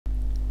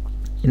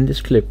In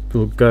this clip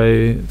we'll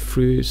go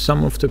through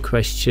some of the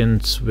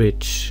questions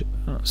which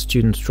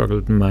students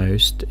struggled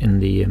most in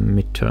the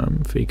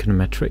midterm for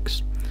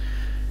econometrics.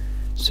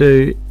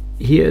 So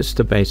here's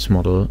the base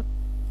model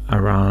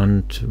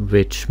around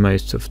which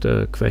most of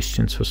the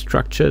questions were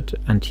structured,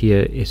 and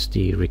here is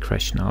the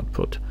regression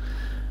output.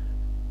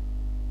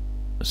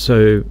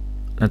 So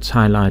let's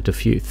highlight a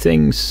few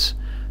things.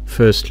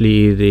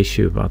 Firstly, the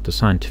issue about the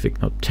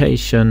scientific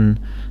notation.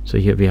 So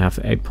here we have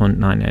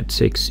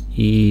 8.986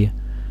 E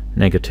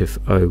negative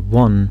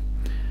 0.01.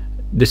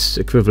 This is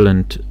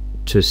equivalent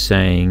to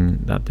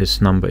saying that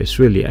this number is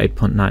really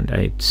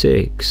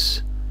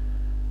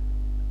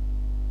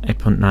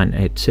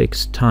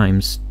 8.986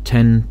 times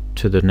 10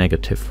 to the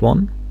negative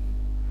 1,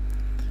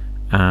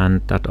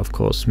 and that of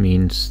course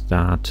means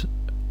that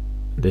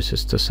this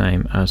is the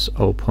same as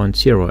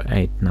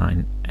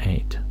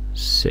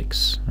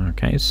 0.08986.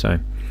 okay, so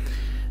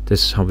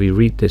this is how we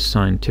read this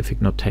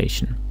scientific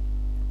notation.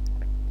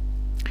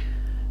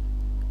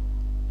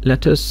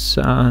 Let us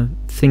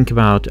think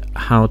about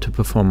how to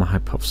perform a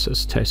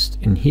hypothesis test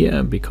in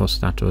here, because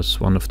that was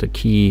one of the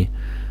key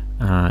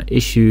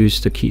issues,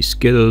 the key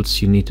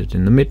skills you needed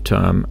in the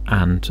midterm,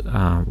 and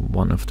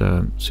one of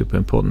the super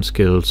important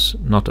skills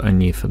not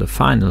only for the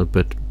final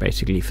but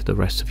basically for the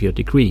rest of your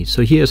degree.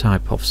 So here's a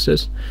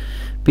hypothesis.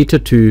 Beta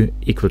 2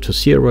 equal to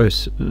 0,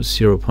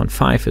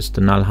 0.5 is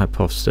the null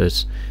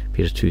hypothesis,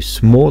 beta 2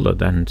 smaller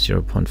than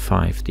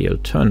 0.5 the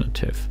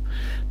alternative.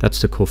 That's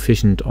the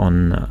coefficient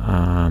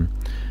on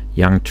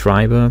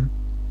Young-Treiber,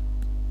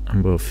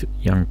 number of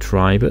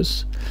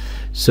Young-Treibers.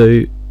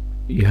 So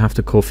you have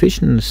the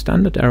coefficient and the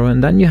standard error,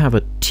 and then you have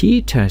a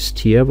t-test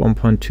here,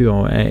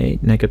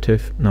 1.208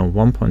 negative, no,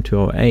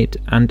 1.208,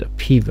 and a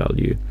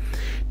p-value.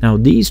 Now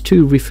these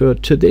two refer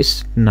to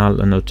this null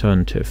and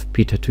alternative,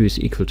 beta 2 is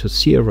equal to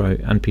 0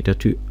 and beta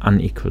 2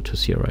 unequal to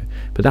 0.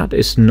 But that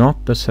is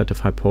not the set of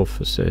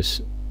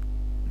hypotheses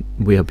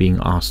we are being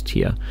asked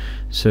here.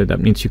 So that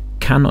means you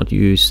cannot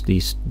use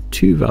these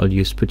two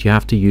values, but you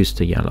have to use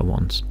the yellow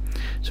ones.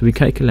 So we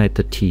calculate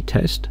the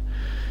t-test.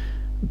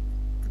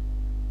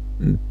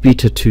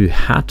 Beta 2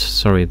 hat,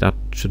 sorry, that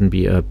shouldn't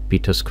be a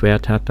beta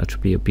squared hat, that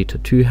should be a beta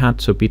 2 hat.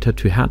 So beta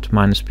 2 hat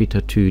minus beta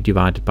 2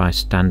 divided by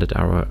standard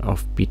error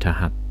of beta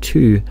hat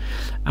 2,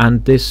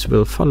 and this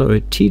will follow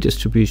a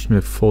t-distribution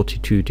with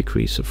 42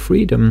 degrees of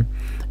freedom.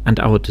 And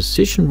our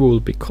decision rule,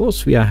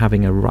 because we are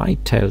having a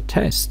right-tail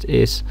test,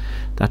 is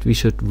that we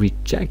should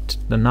reject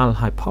the null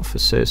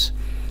hypothesis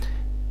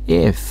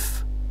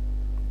if,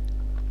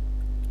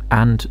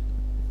 and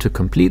to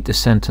complete the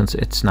sentence,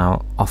 it's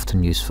now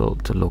often useful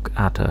to look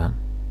at a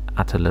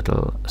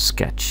little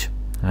sketch,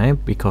 right?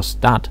 Because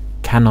that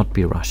cannot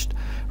be rushed.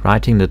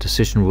 Writing the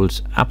decision rule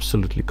is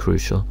absolutely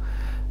crucial,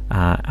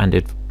 and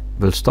it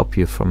will stop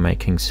you from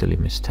making silly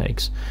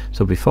mistakes.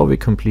 So before we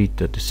complete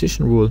the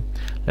decision rule,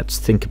 let's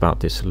think about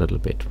this a little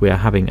bit. We are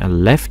having a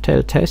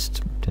left-tail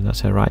test. Did I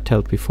say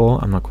right-tailed before?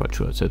 I'm not quite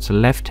sure. So it's a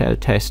left-tail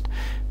test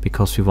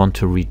because we want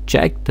to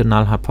reject the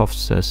null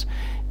hypothesis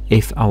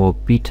if our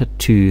beta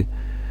 2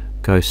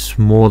 goes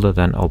smaller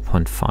than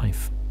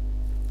 0.5.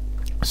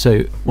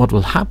 So what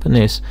will happen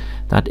is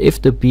that if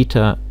the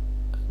beta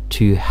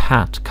 2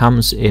 hat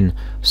comes in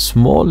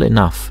small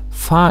enough,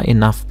 far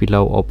enough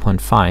below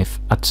 0.5,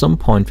 at some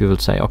point we will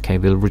say, okay,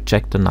 we'll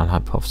reject the null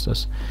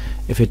hypothesis.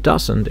 If it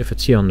doesn't, if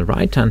it's here on the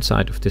right hand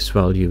side of this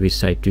value, we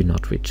say do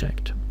not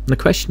reject. The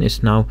question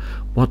is now,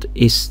 what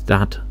is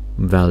that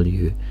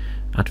value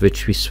at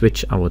which we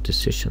switch our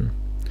decision?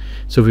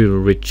 So we will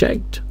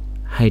reject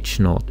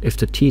H0 if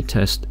the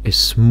t-test is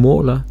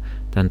smaller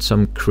than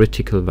some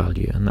critical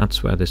value, and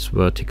that's where this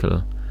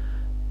vertical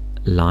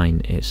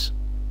line is.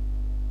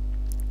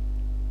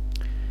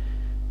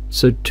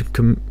 So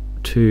to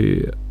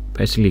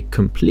basically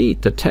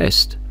complete the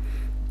test,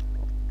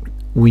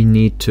 we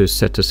need to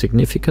set a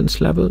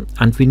significance level,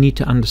 and we need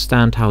to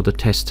understand how the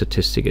test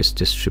statistic is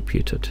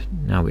distributed.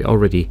 Now we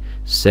already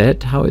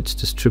said how it's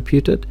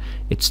distributed.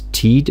 It's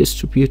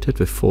t-distributed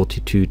with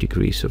 42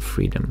 degrees of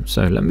freedom.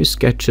 So let me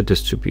sketch a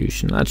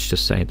distribution. Let's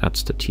just say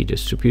that's the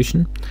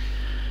t-distribution.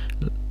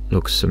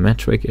 Looks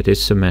symmetric. It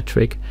is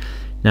symmetric.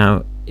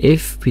 Now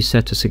if we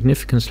set a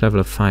significance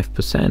level of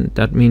 5%,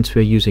 that means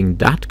we're using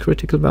that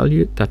critical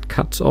value that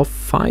cuts off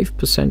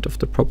 5% of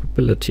the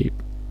probability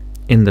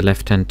in the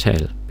left-hand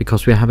tail,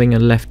 because we're having a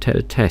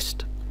left-tail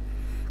test.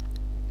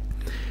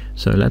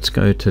 So let's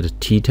go to the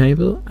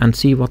t-table and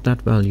see what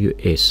that value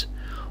is.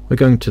 We're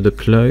going to the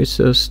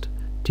closest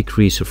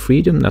degrees of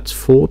freedom, that's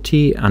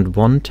 40, and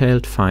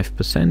one-tailed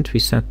 5%. We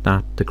set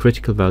that the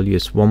critical value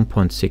is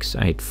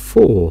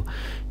 1.684.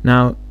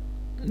 Now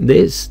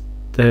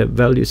the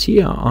values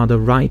here are the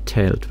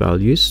right-tailed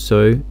values,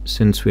 so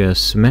since we are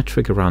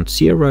symmetric around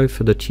 0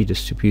 for the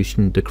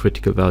t-distribution, the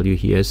critical value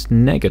here is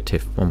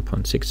negative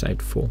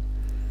 1.684.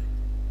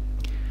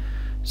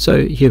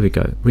 So here we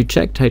go.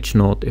 Reject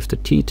H0 if the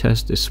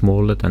t-test is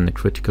smaller than the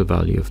critical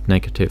value of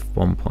negative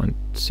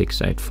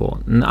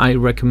 1.684. And I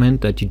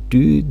recommend that you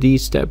do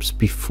these steps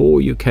before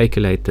you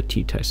calculate the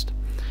t-test.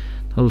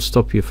 That will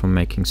stop you from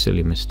making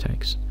silly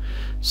mistakes.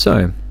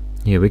 So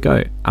here we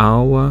go.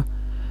 Our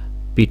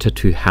beta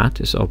 2 hat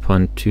is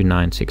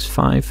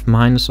 0.2965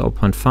 minus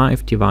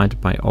 0.5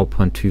 divided by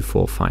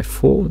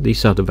 0.2454.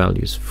 These are the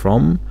values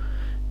from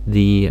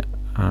the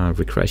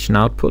regression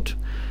output.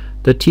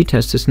 The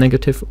t-test is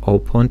negative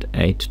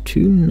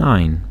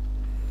 0.829.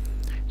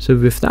 So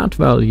with that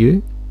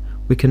value,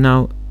 we can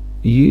now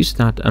use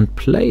that and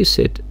place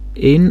it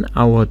in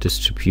our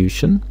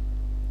distribution.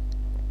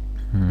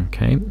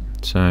 Okay,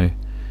 so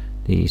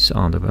these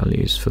are the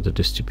values for the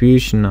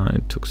distribution. I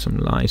took some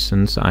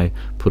license. I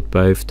put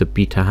both the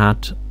beta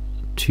hat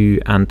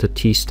 2 and the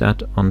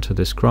t-stat onto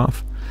this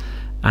graph,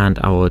 and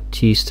our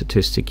t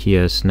statistic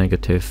here is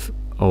negative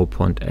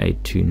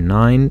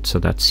 0.829, so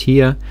that's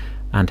here,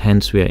 and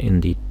hence we are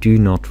in the do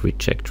not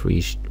reject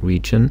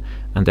region,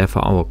 and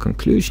therefore our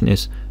conclusion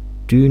is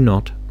do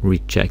not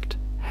reject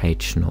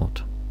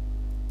H0.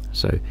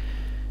 So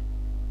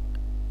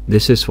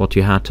this is what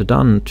you had to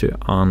done to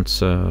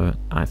answer,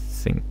 I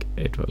think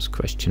it was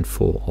question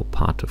 4 or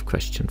part of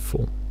question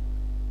 4.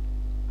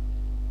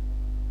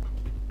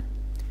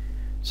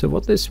 So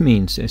what this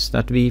means is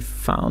that we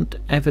found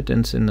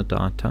evidence in the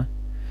data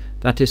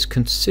that is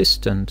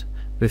consistent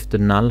with the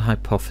null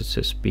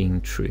hypothesis being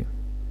true.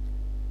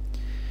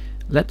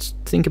 Let's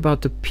think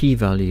about the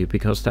p-value,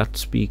 because that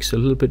speaks a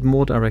little bit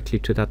more directly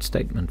to that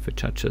statement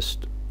which I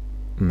just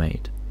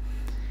made.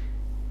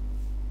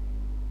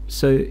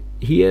 So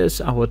here's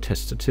our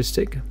test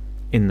statistic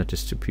in the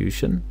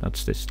distribution.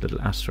 That's this little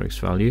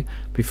asterisk value.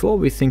 Before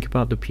we think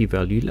about the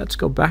p-value, let's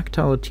go back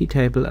to our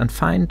t-table and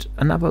find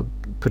another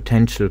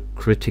potential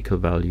critical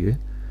value.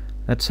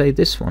 Let's say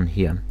this one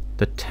here,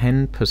 the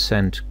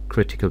 10%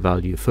 critical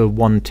value for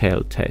one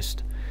tail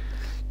test.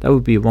 That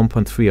would be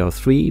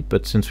 1.303,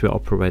 but since we're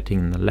operating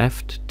in the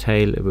left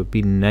tail, it would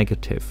be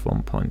negative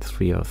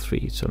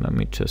 1.303. So let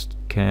me just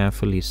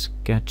carefully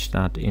sketch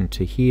that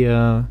into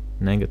here,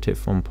 negative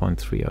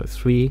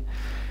 1.303.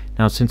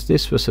 Now, since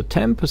this was a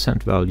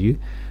 10% value,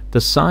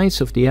 the size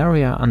of the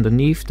area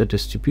underneath the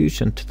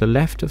distribution to the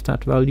left of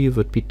that value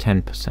would be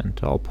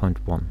 10%, or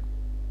 0.1.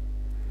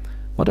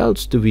 What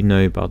else do we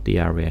know about the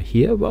area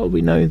here? Well,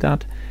 we know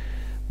that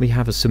we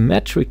have a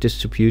symmetric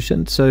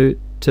distribution, so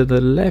to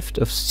the left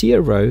of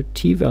 0,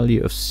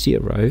 t-value of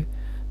 0,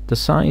 the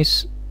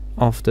size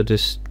of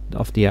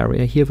the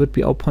area here would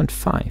be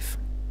 0.5.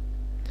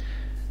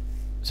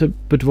 So,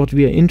 but what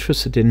we are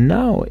interested in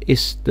now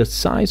is the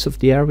size of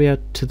the area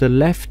to the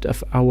left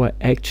of our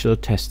actual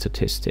test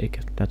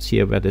statistic. That's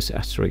here where this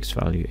asterisk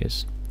value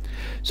is.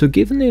 So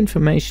given the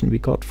information we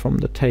got from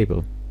the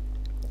table,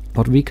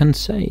 what we can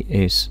say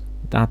is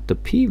that the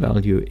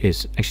p-value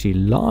is actually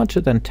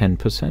larger than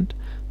 10%,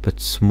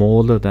 but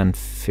smaller than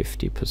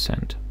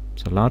 50%.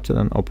 So larger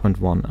than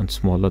 0.1 and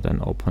smaller than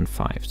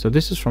 0.5. So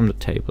this is from the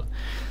table.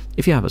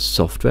 If you have a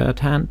software at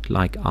hand,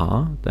 like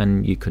R,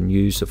 then you can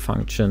use a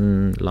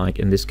function like,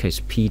 in this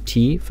case,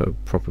 pt for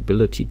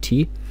probability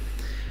t.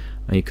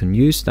 And you can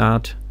use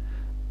that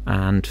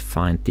and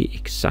find the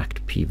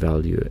exact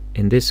p-value.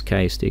 In this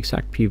case, the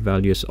exact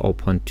p-value is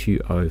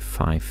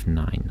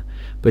 0.2059.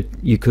 But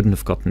you couldn't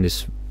have gotten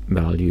this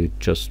value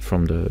just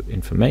from the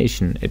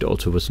information. It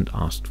also wasn't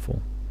asked for.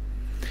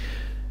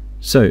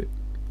 So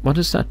what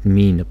does that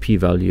mean, a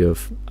p-value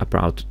of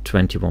about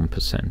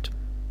 21%?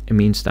 It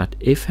means that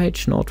if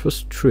H0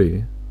 was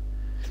true,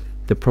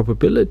 the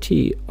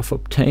probability of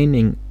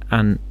obtaining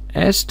an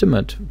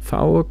estimate for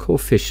our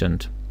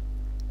coefficient,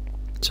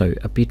 so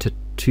a beta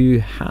 2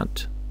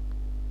 hat,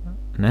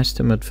 an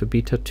estimate for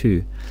beta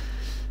 2,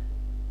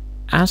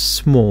 as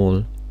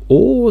small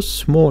or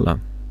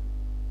smaller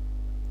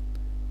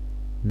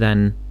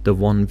than the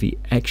one we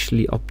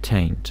actually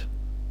obtained,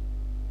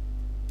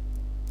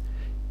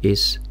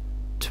 is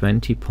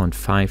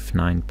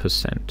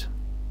 20.59%.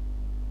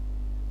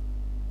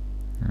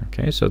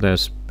 Okay, so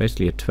there's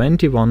basically a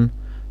 21%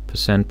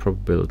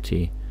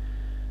 probability,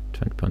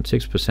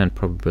 20.6%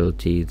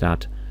 probability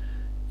that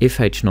if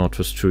H0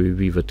 was true,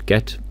 we would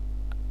get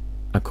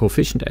a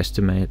coefficient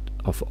estimate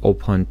of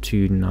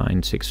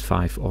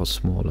 0.2965 or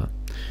smaller.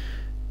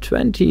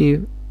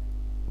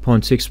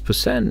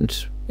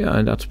 20.6%,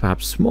 yeah, that's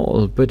perhaps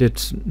small, but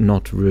it's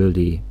not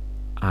really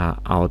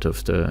out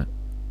of the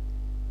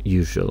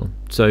usual.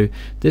 So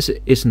this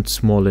isn't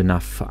small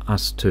enough for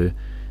us to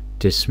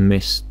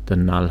dismiss the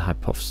null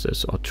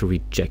hypothesis or to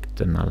reject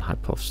the null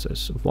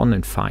hypothesis. 1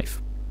 in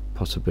 5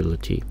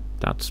 possibility,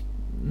 that's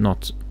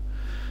not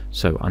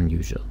so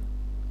unusual.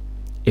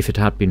 If it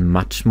had been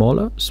much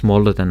smaller,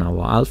 smaller than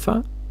our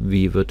alpha,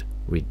 we would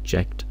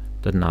reject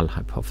the null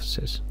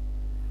hypothesis.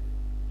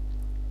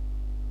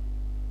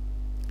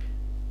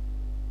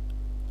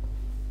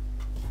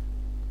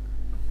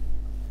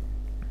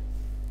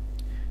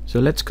 So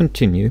let's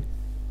continue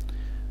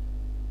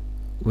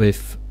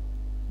with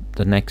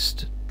the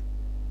next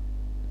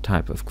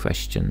type of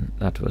question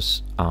that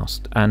was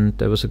asked, and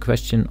there was a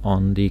question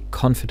on the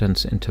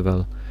confidence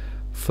interval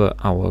for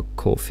our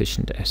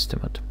coefficient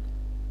estimate.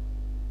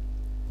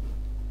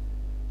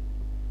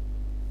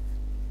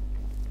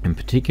 In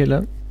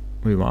particular,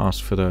 we were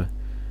asked for the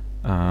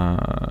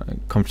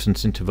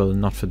confidence interval,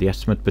 not for the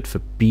estimate, but for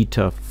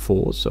beta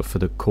 4, so for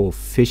the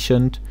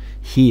coefficient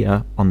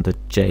here on the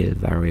jail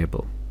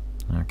variable.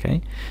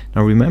 Okay,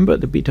 now remember,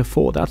 the beta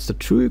 4, that's the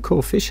true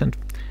coefficient,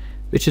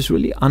 which is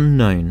really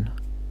unknown,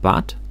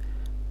 but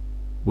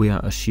we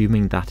are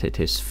assuming that it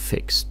is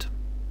fixed.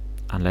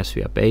 Unless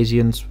we are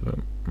Bayesians,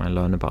 we might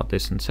learn about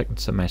this in second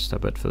semester,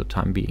 but for the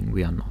time being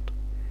we are not.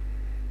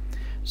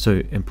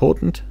 So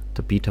important,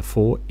 the beta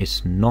 4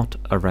 is not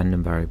a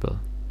random variable.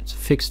 It's a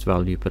fixed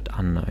value but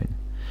unknown.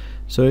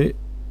 So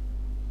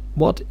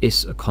what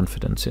is a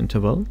confidence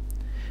interval?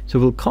 So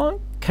we'll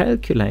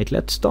calculate,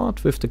 let's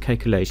start with the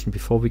calculation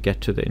before we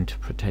get to the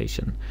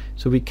interpretation.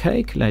 So we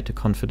calculate a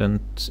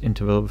confidence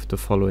interval with the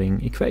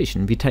following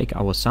equation. We take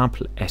our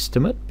sample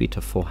estimate,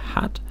 beta 4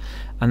 hat,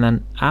 and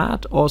then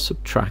add or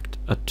subtract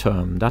a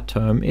term. That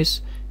term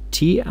is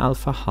T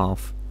alpha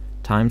half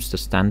times the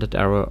standard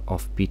error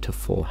of beta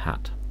 4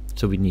 hat.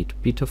 So we need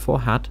beta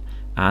 4 hat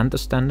and the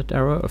standard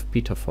error of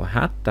beta 4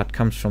 hat. That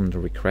comes from the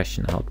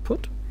regression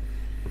output.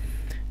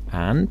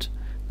 And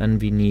then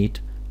we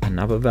need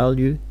another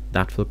value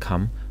that will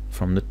come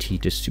from the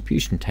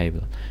t-distribution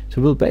table.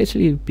 So we'll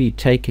basically be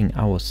taking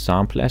our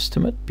sample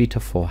estimate, beta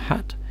 4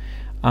 hat,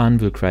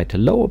 and we'll create a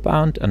lower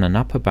bound and an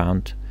upper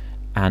bound,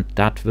 and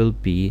that will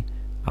be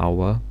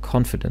our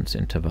confidence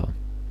interval.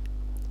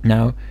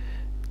 Now,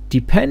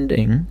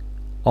 depending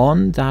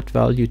on that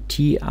value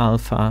t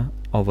alpha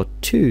over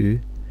 2,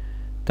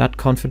 that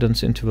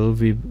confidence interval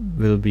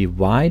will be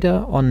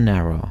wider or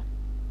narrower.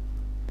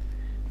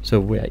 So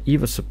we are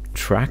either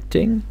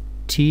subtracting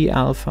t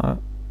alpha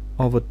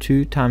over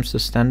 2 times the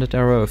standard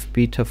error of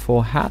beta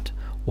 4 hat,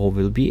 or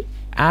we'll be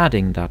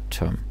adding that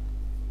term.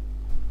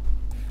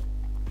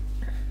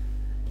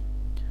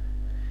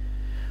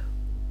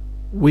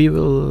 We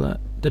will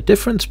the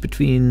difference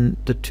between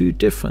the two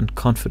different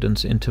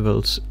confidence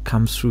intervals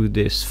comes through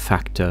this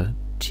factor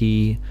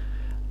t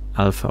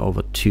alpha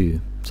over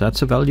 2. So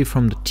that's a value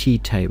from the t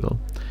table,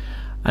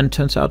 and it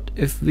turns out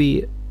if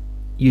we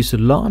use a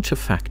larger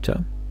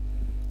factor,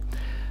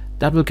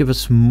 that will give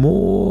us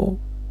more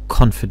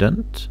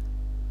confidence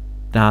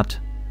that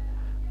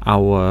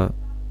our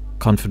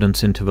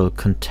confidence interval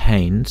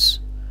contains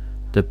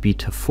the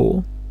beta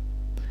 4,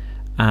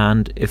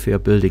 and if we are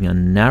building a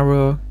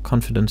narrower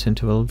confidence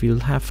interval, we'll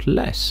have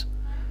less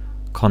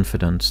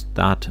confidence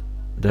that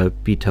the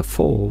beta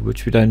 4,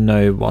 which we don't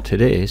know what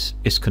it is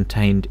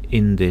contained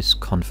in this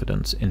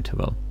confidence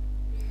interval.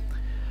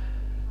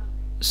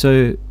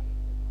 So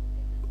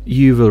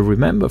you will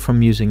remember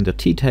from using the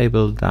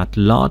t-table that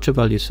larger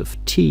values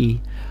of t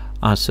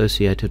are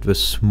associated with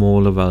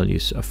smaller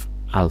values of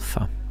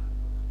alpha.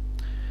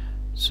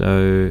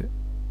 So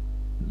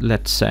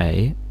let's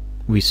say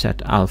we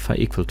set alpha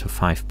equal to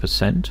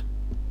 5%.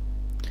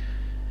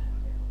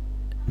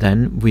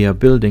 Then we are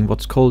building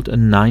what's called a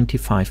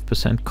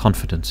 95%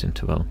 confidence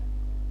interval.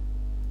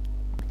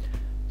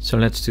 So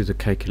let's do the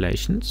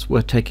calculations.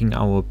 We're taking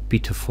our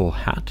beta 4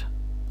 hat,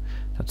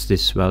 that's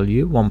this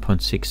value,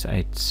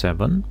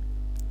 1.687.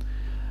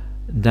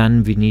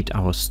 Then we need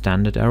our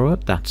standard error,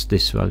 that's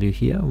this value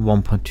here,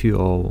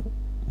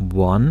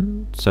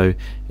 1.201. So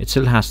it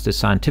still has the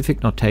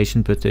scientific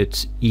notation, but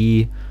it's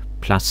e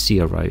plus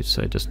 0,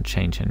 so it doesn't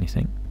change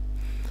anything.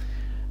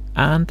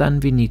 And then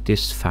we need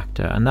this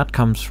factor, and that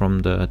comes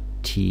from the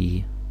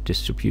t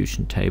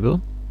distribution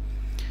table.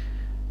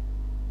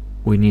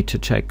 We need to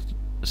check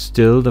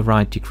still the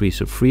right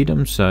degrees of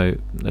freedom, so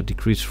the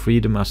degrees of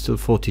freedom are still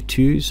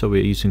 42, so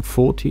we're using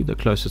 40, the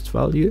closest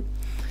value.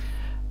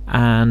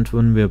 And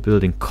when we're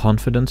building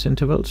confidence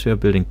intervals, we are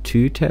building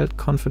two-tailed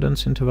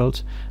confidence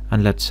intervals,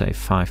 and let's say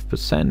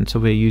 5%, so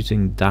we're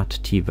using that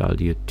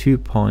t-value,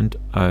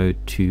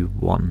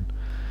 2.021,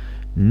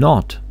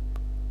 not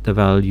the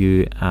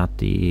value at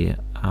the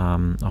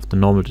of the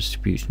normal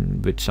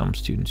distribution which some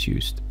students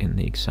used in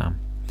the exam.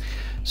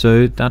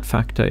 So that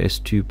factor is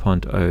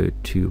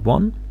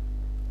 2.021,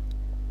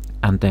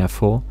 and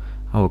therefore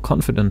our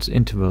confidence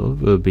interval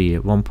will be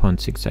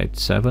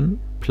 1.687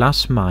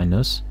 plus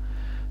minus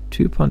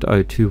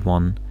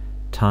 2.021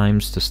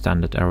 times the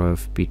standard error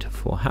of beta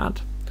 4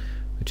 hat,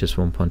 which is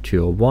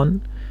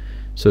 1.201.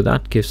 So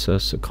that gives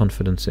us a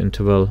confidence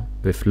interval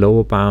with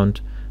lower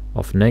bound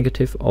of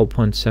negative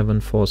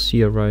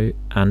 0.740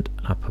 and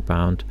upper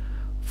bound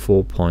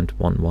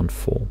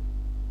 4.114.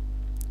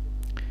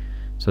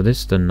 So this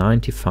is the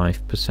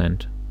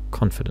 95%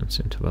 confidence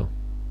interval.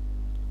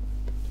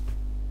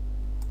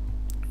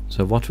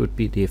 So what would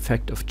be the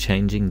effect of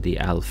changing the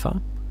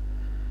alpha?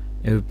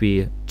 It would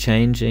be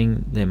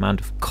changing the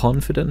amount of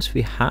confidence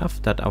we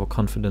have that our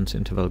confidence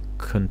interval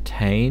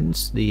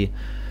contains the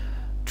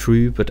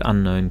true but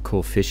unknown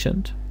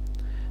coefficient.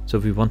 So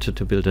if we wanted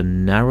to build a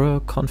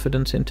narrow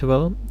confidence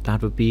interval,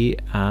 that would be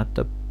at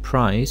the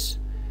price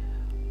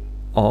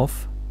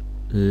of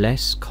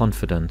less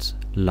confidence,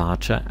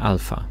 larger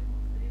alpha.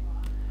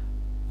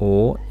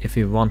 Or if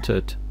we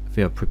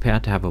are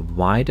prepared to have a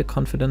wider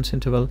confidence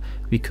interval,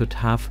 we could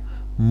have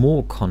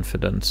more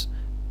confidence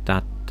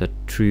that the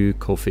true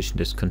coefficient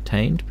is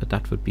contained, but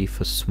that would be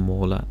for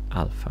smaller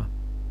alpha.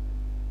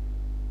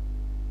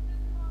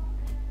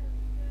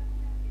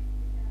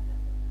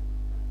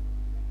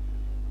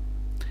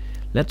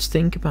 let's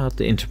think about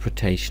the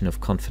interpretation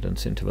of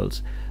confidence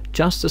intervals.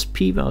 Just as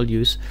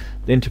p-values,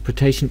 the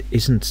interpretation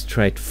isn't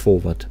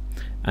straightforward,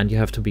 and you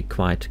have to be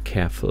quite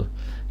careful.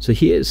 So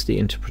here is the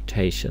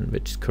interpretation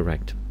which is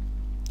correct.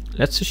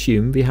 Let's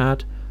assume we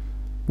had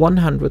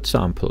 100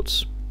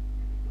 samples,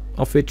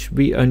 of which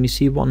we only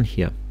see one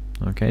here.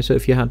 Okay, so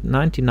if you had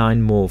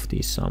 99 more of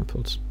these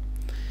samples.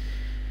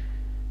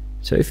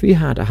 So if we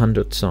had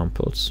 100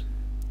 samples,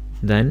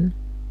 then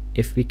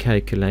if we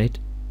calculate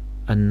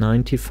a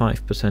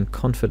 95%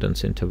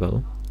 confidence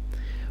interval,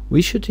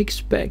 we should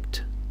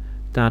expect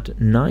that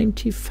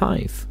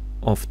 95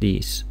 of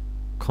these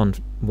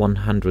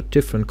 100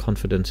 different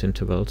confidence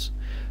intervals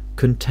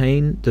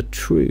contain the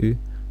true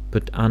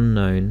but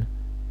unknown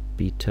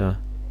beta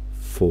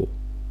 4.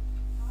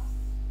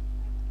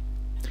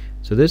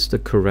 So this is the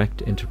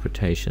correct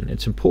interpretation.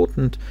 It's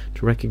important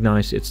to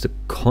recognize it's the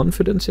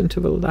confidence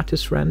interval that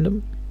is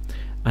random,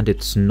 and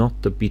it's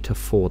not the beta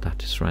 4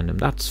 that is random.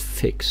 That's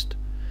fixed,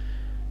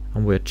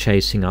 and we're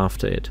chasing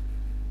after it.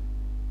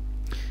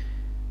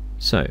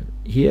 So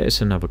here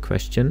is another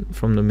question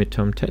from the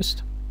midterm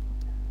test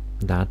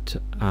that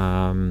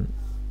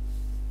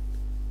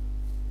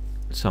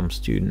some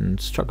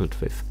students struggled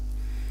with.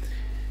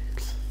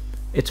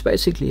 It's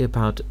basically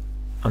about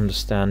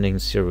understanding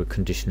zero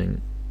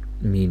conditioning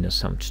mean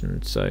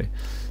assumption. So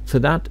for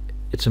that,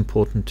 it's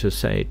important to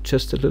say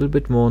just a little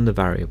bit more on the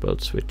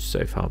variables, which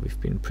so far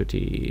I've been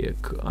pretty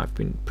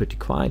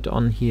quiet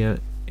on here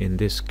in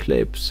this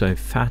clip. So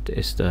FAT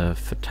is the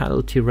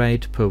fatality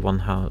rate per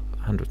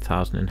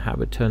 100,000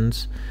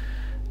 inhabitants.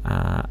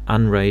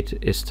 Unrate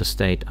is the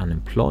state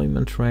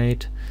unemployment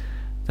rate.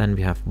 Then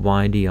we have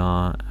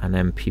YDR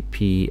and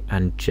MPP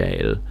and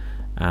jail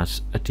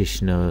as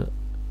additional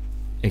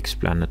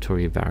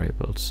explanatory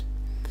variables.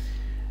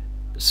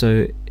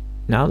 So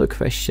now the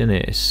question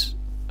is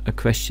a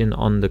question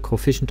on the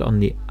coefficient on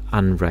the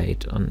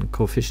unrate, on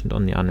coefficient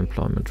on the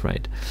unemployment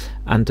rate,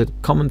 and the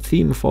common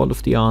theme of all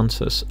of the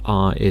answers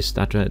is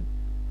that it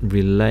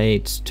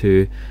relates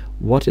to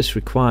what is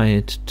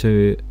required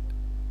to,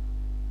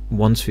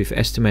 once we've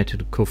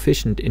estimated a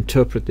coefficient,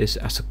 interpret this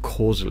as a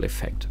causal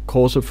effect,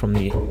 causal from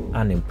the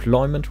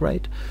unemployment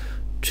rate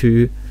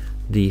to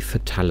the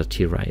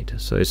fatality rate.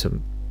 So it's a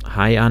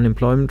high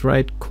unemployment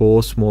rate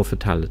cause more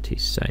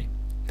fatalities, say.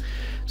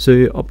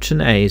 So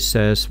option A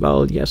says,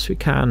 well, yes, we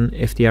can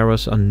if the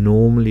errors are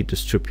normally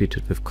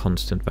distributed with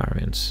constant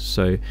variance.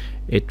 So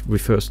it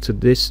refers to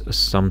this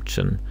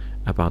assumption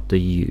about the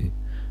U,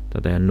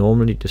 that they are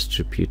normally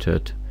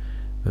distributed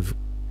with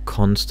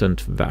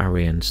constant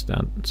variance,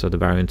 so the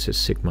variance is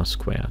sigma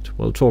squared.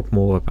 We'll talk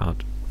more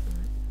about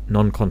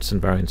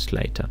non-constant variance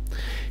later.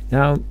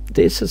 Now,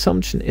 this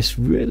assumption is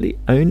really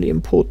only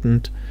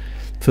important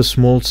for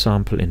small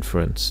sample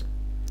inference.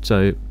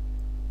 So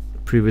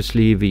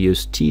previously we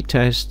used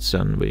t-tests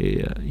and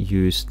we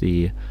used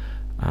the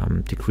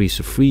degrees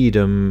of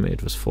freedom.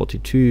 It was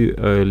 42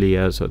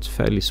 earlier, so it's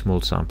fairly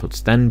small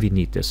samples. Then we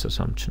need this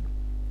assumption.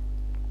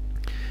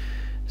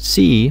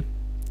 C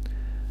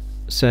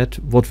said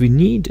what we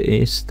need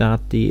is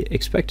that the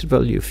expected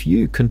value of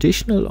U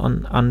conditional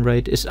on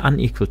unrate is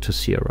unequal to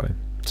 0.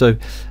 So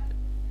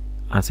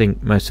I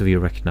think most of you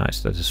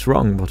recognize that is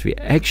wrong. What we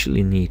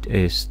actually need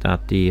is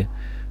that the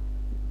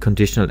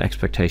conditional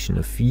expectation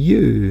of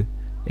U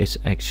is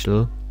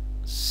actually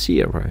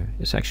 0.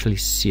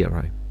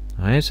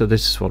 Alright, so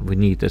this is what we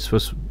need. This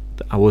was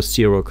our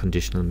 0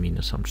 conditional mean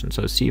assumption.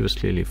 So C was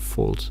clearly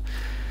false.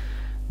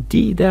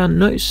 D, there are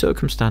no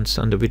circumstances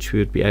under which we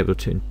would be able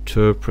to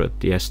interpret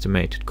the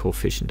estimated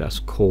coefficient as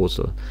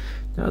causal.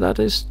 Now that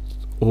is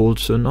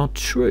also not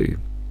true.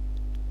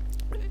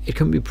 It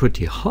can be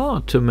pretty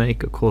hard to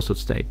make a causal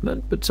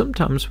statement, but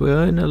sometimes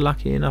we're in a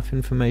lucky enough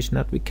information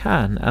that we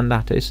can, and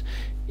that is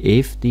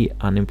if the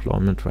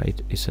unemployment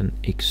rate is an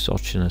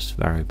exogenous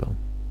variable.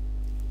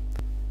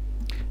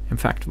 In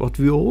fact, what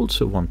we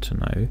also want to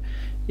know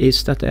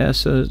is that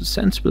there's a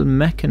sensible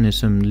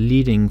mechanism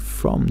leading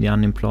from the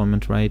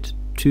unemployment rate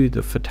to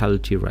the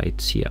fatality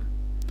rates here.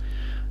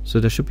 So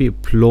there should be a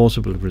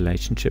plausible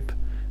relationship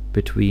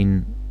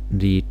between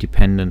the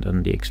dependent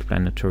and the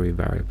explanatory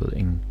variable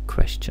in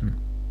question.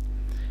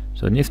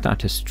 So and if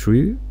that is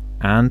true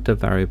and the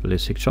variable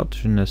is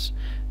exogenous,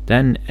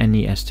 then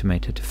any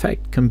estimated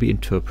effect can be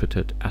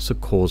interpreted as a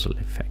causal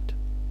effect.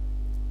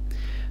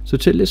 So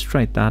to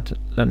illustrate that,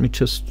 let me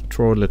just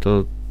draw a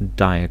little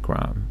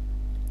diagram.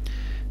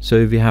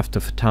 So we have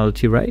the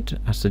fatality rate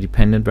as the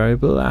dependent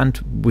variable,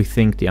 and we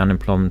think the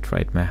unemployment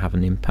rate may have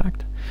an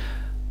impact.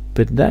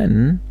 But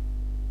then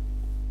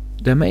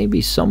there may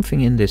be something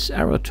in this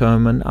error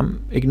term, and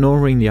I'm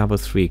ignoring the other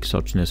three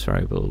exogenous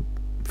variables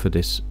for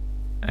this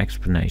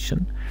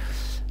explanation.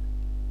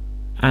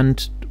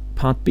 And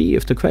part B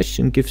of the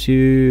question gives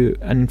you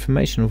an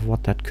information of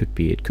what that could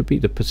be. It could be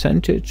the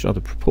percentage or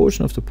the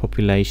proportion of the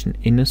population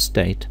in a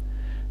state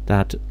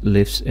that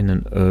lives in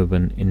an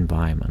urban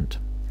environment.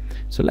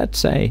 So let's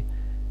say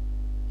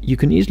you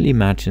can easily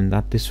imagine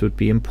that this would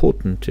be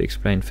important to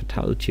explain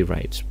fatality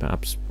rates.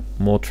 Perhaps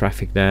more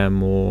traffic there,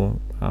 more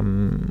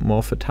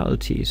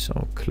fatalities,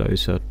 or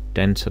closer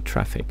denser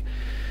traffic.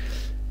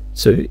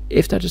 So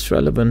if that is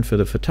relevant for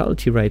the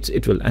fatality rates,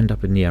 it will end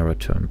up in the error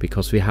term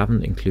because we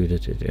haven't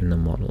included it in the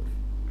model.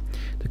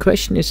 The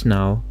question is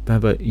now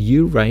whether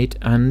U rate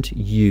and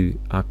U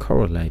are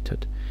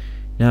correlated.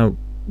 Now,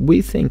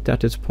 we think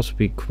that it's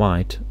possibly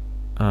quite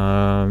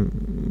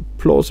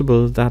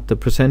plausible that the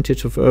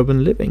percentage of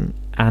urban living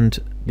and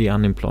the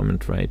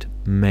unemployment rate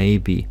may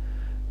be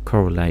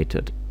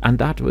correlated, and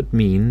that would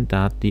mean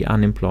that the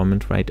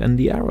unemployment rate and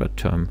the error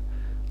term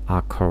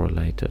are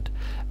correlated,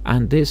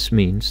 and this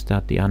means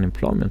that the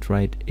unemployment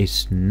rate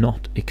is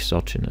not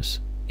exogenous,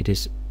 it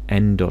is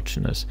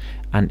endogenous,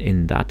 and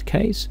in that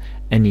case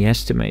any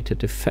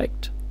estimated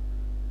effect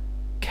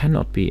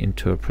cannot be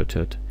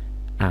interpreted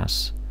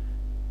as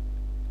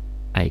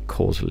a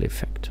causal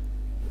effect.